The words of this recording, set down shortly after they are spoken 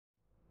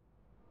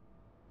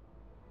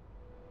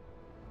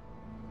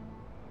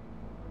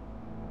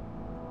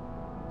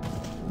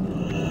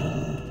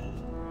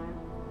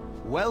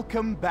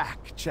Welcome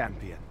back,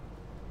 champion.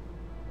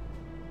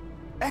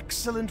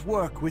 Excellent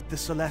work with the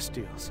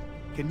Celestials.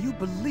 Can you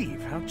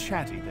believe how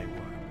chatty they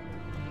were?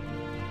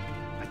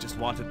 I just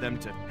wanted them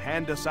to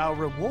hand us our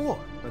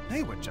reward, but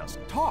they would just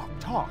talk.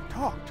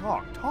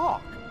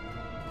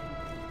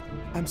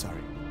 I'm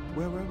sorry,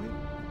 where were we?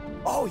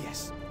 Oh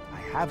yes, I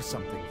have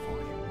something for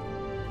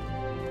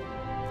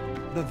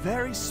you. The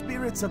very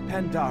spirits of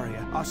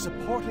Pandaria are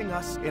supporting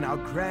us in our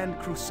grand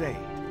crusade.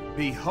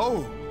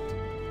 Behold!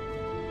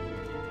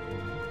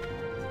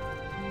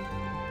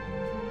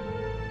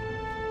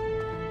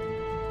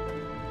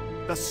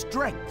 The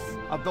strength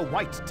of the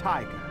White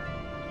Tiger.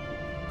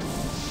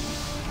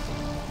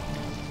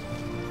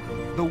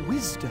 The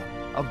wisdom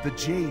of the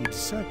Jade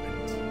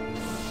Serpent.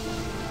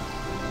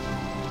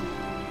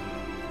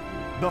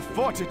 The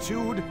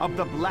fortitude of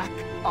the Black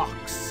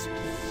Ox.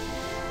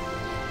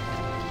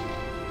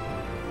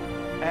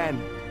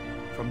 And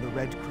from the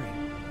Red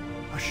Crane,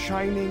 a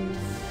shining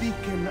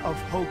beacon of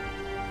hope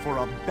for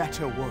a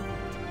better world.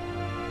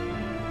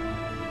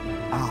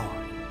 Our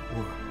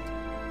world.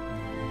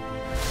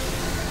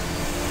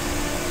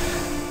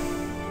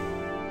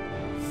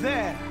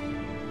 There!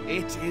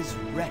 It is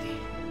ready.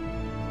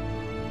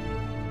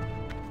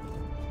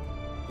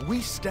 We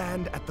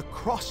stand at the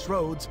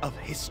crossroads of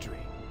history.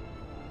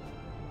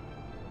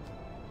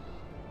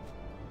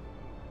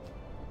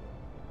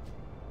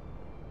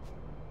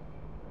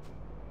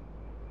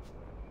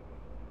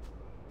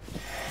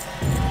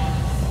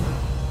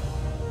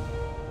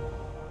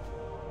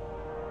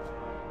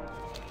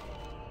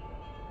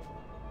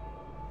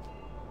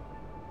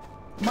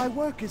 My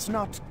work is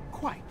not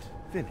quite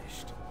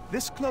finished.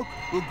 This cloak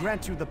will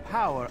grant you the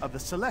power of the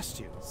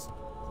Celestials.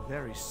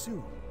 Very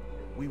soon,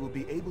 we will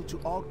be able to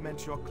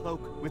augment your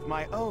cloak with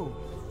my own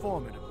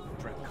formidable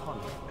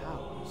draconic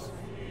powers.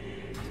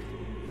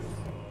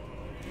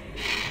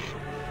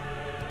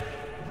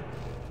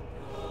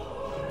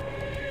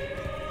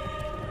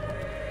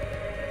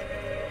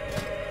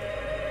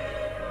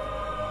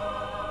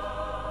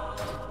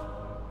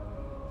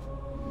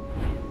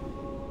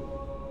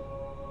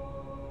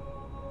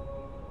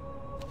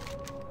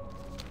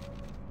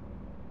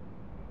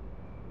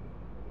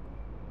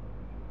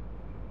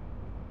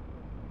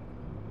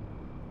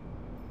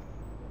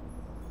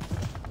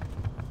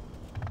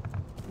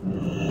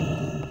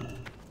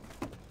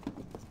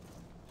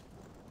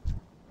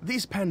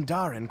 These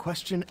Pandaren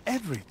question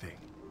everything.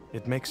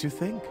 It makes you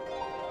think.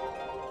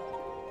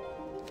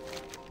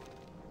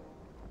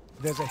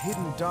 There's a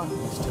hidden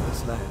darkness to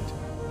this land.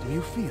 Do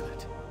you feel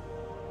it?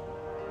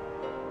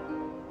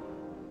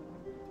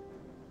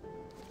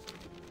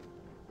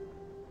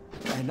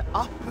 An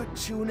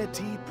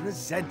opportunity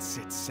presents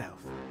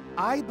itself.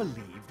 I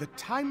believe the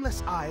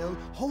Timeless Isle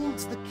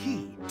holds the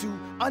key to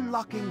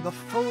unlocking the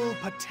full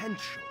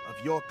potential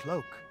of your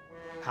cloak.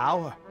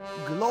 Power,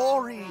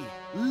 glory,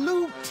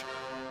 loot!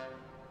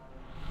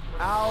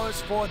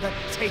 Ours for the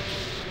taking.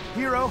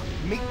 Hero,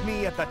 meet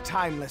me at the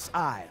Timeless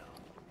Isle.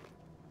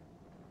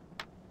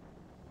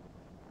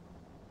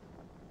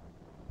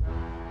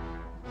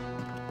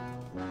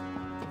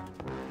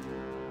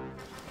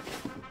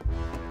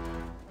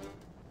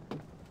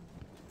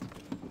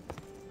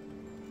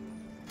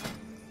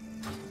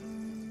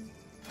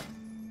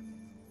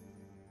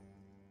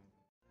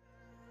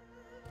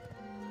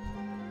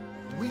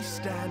 We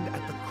stand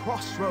at the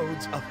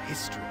crossroads of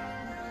history.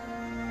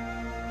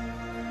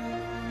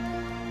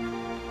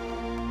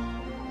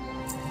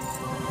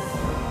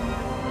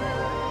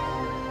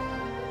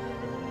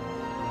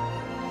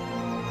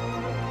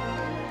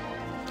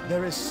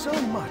 There is so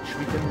much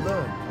we can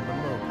learn from the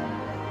Mogul.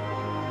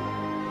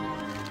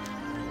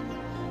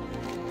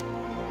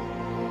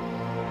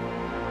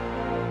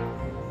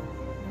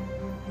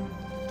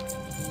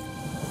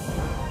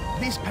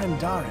 These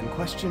Pandaren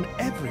question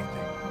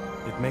everything.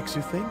 It makes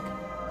you think.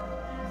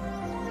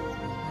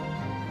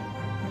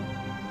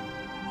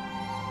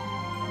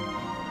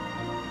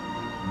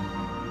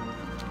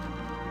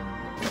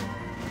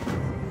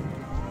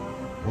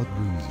 What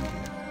brings you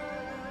here?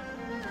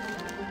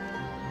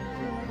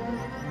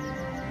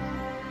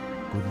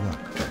 Good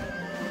luck.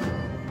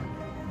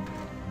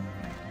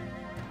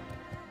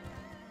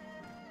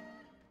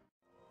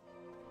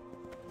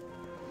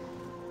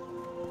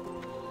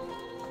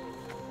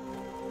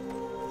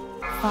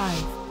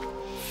 Five,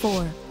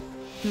 4,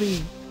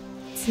 3,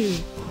 2,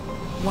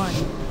 1.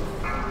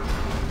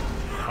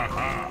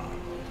 Ha-ha!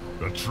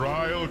 The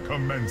trial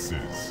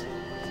commences.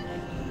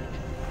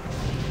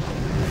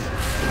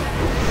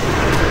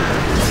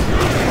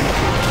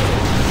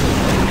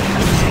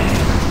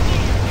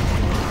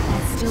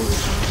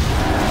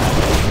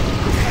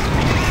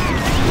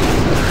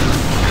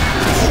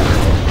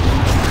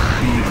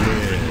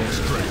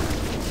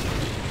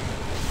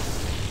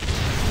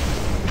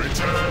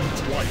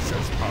 Twice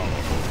as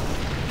powerful.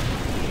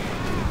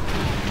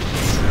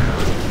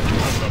 You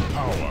have the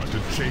power to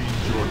change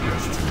your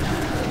destiny.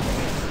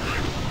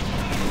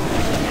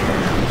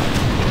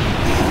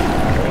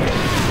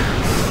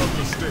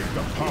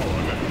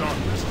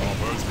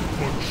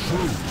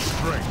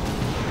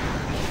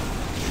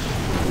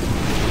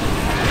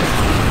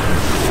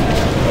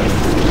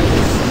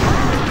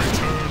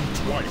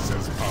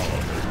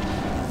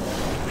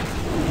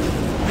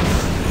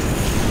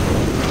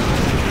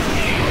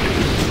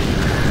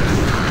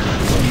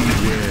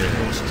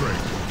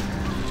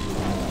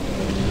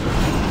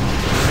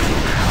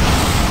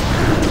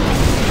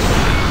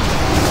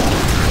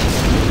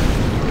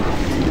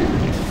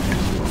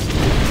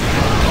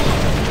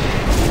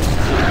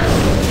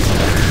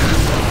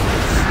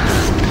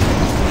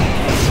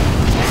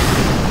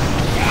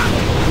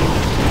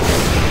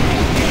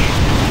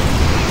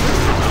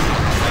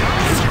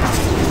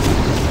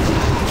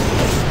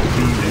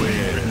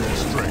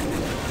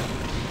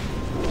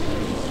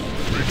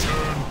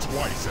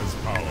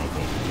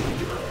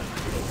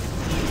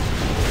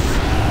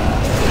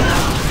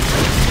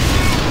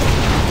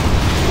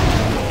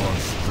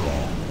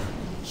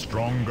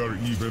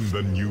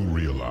 than you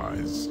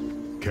realize.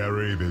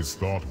 Carry this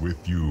thought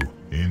with you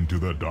into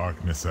the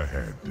darkness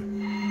ahead.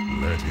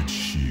 Let it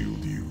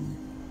shield you.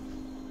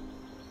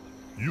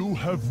 You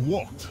have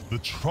walked the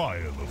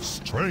trial of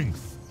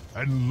strength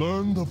and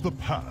learned of the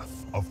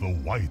path of the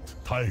White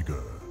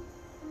Tiger.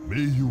 May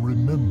you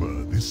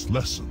remember this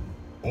lesson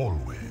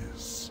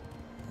always.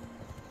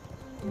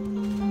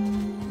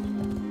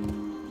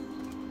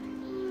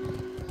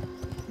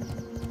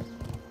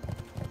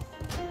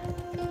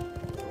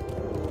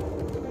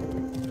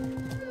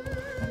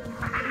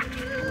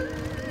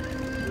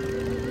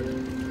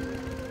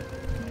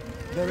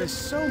 There is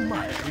so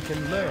much we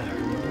can learn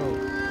from the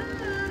road.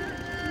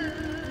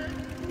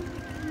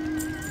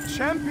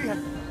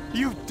 Champion,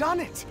 you've done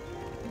it!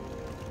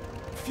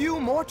 Few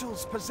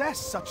mortals possess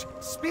such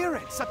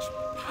spirit, such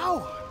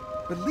power.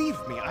 Believe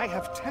me, I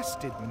have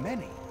tested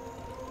many.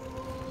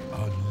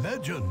 A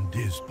legend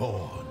is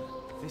born.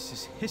 This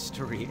is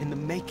history in the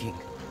making.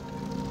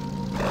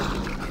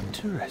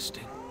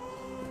 Interesting.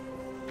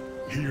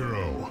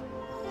 Hero,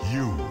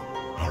 you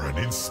are an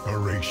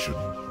inspiration.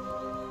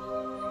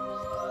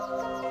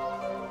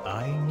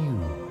 I knew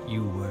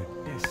you were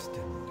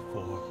destined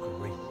for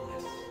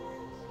greatness.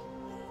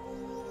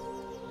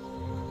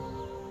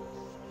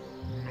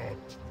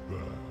 Not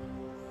bad.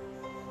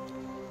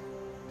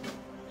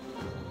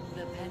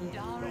 The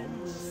Pandaren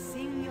will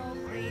sing your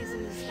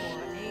praises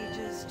for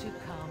ages to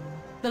come.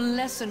 The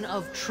lesson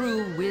of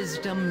true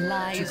wisdom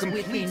lies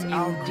within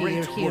you,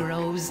 dear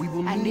heroes,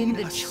 and in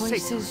the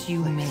choices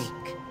you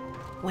make.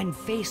 When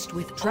faced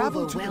with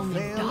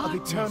overwhelming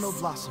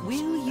darkness,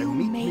 will you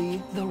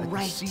make the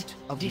right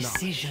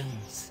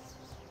decisions?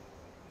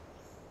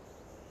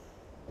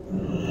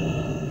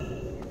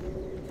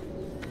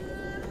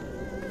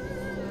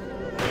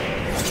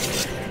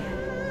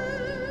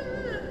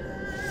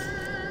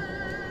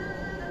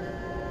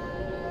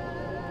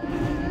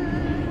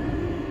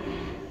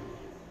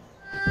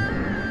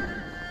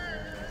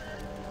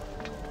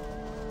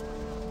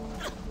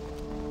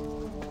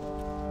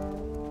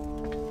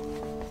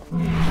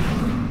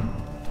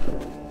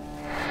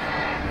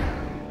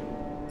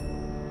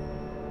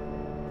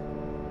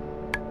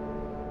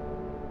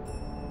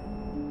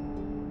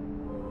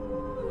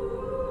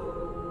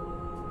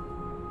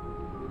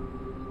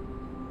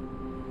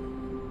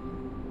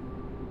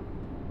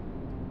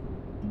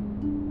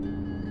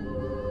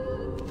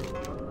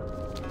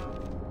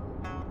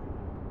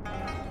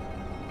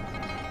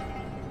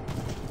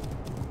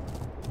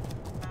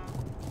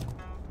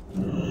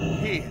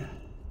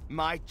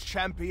 My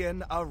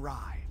champion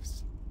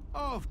arrives.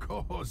 Of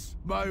course,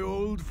 my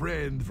old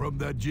friend from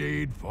the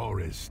Jade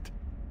Forest.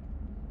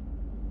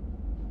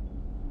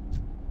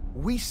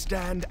 We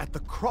stand at the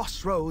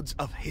crossroads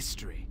of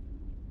history.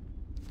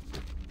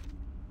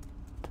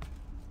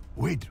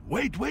 Wait.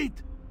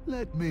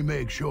 Let me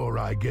make sure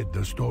I get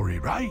the story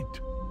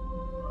right.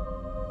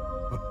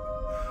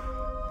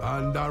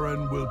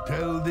 Pandaren will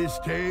tell this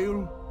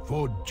tale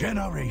for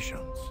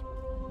generations.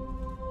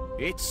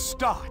 It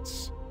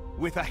starts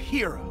with a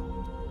hero.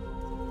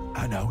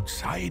 An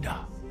outsider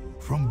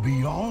from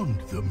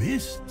beyond the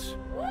mists.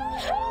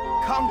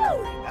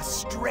 Conquering a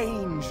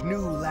strange new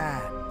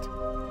land.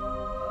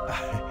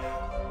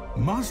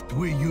 Must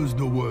we use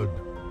the word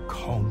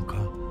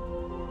conquer?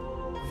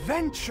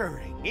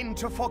 Venturing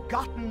into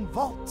forgotten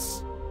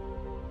vaults.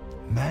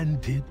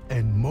 Mantid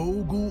and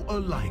Mogul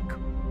alike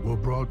were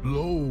brought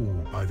low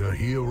by the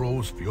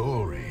hero's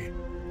fury.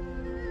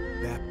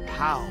 Their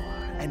power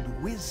and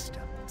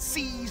wisdom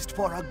seized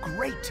for a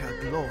greater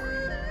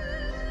glory.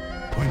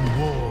 When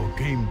war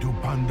came to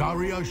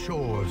Pandaria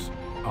shores,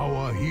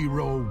 our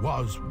hero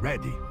was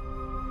ready.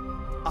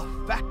 A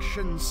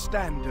faction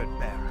standard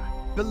bearer,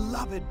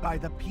 beloved by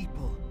the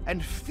people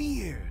and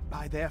feared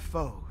by their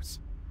foes.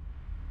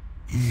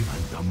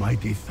 Even the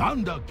mighty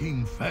Thunder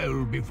King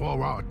fell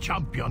before our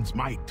champion's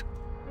might.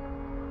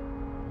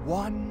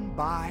 One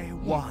by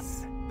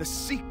one, the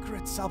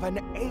secrets of an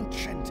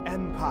ancient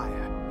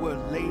empire were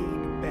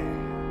laid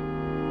bare.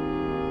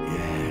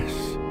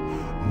 Yes,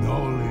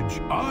 knowledge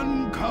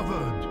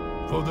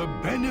uncovered for the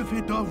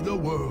benefit of the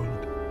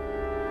world.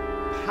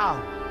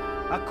 Power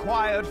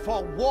acquired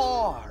for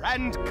war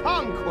and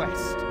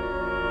conquest.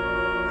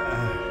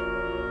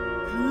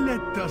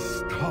 Let us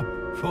stop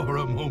for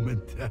a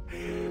moment.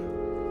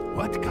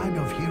 What kind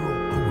of hero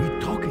are we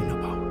talking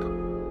about?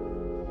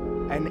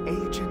 An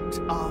agent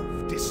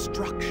of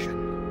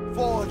destruction,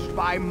 forged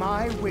by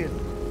my will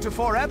to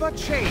forever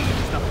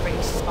change the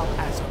face of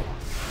Azeroth.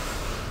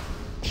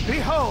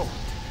 Behold,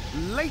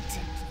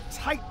 latent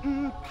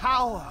Titan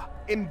power,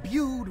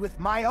 imbued with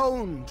my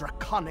own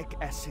draconic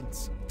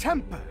essence,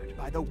 tempered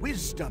by the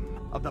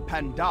wisdom of the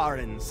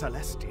Pandaren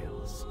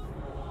Celestials.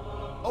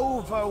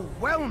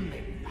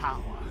 Overwhelming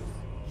power.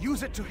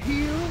 Use it to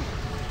heal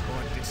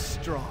or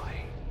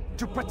destroy,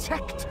 to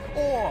protect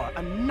or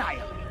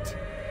annihilate.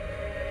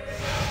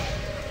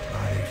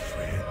 My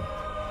friend,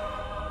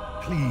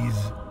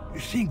 please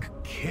think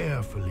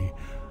carefully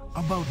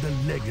about the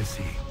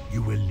legacy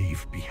you will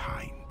leave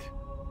behind.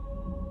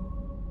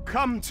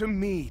 Come to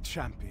me,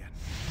 champion.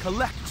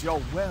 Collect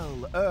your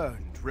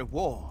well-earned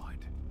reward.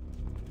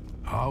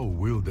 How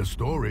will the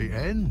story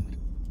end?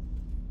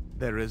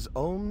 There is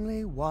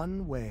only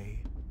one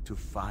way to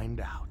find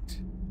out.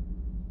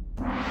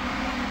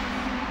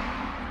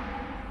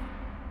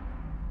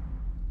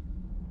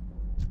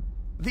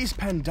 These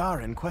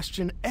Pandaren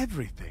question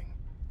everything.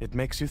 It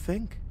makes you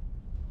think.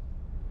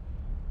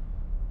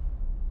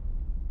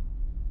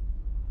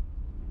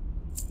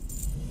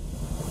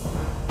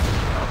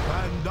 A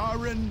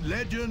Pandaren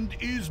legend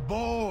is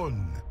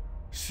born.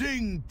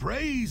 Sing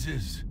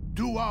praises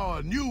to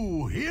our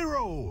new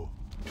hero.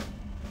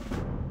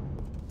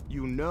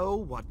 You know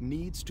what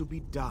needs to be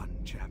done,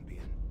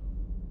 champion.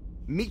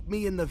 Meet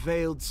me in the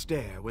Veiled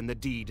Stair when the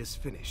deed is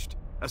finished,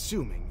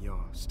 assuming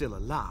you're still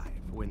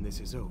alive when this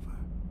is over.